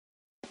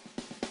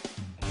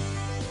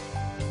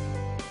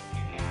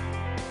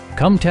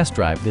Come test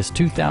drive this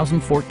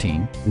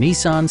 2014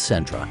 Nissan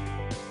Sentra.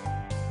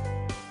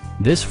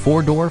 This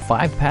four-door,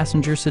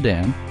 five-passenger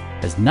sedan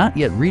has not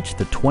yet reached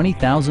the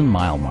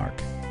 20,000-mile mark.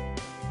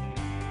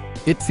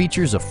 It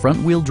features a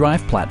front-wheel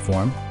drive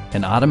platform,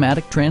 an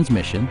automatic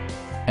transmission,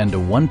 and a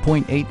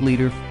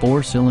 1.8-liter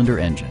four-cylinder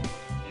engine.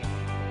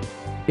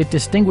 It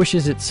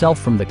distinguishes itself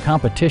from the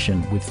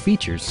competition with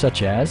features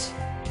such as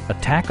a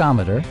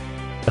tachometer,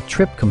 a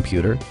trip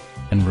computer,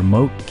 and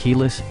remote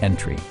keyless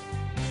entry.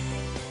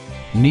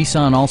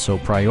 Nissan also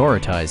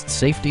prioritized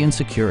safety and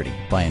security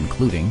by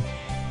including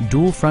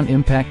dual front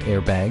impact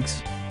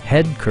airbags,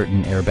 head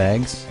curtain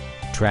airbags,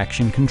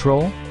 traction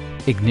control,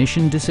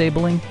 ignition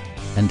disabling,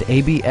 and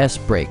ABS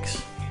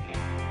brakes.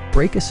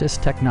 Brake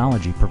Assist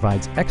technology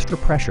provides extra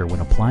pressure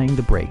when applying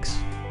the brakes.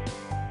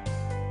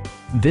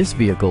 This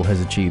vehicle has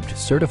achieved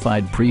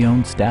certified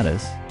pre-owned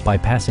status by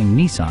passing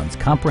Nissan's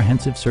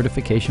comprehensive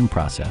certification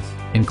process,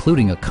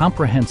 including a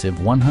comprehensive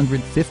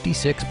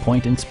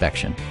 156-point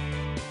inspection.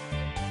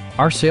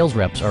 Our sales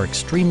reps are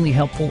extremely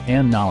helpful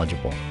and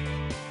knowledgeable.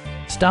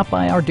 Stop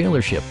by our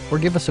dealership or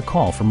give us a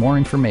call for more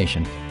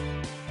information.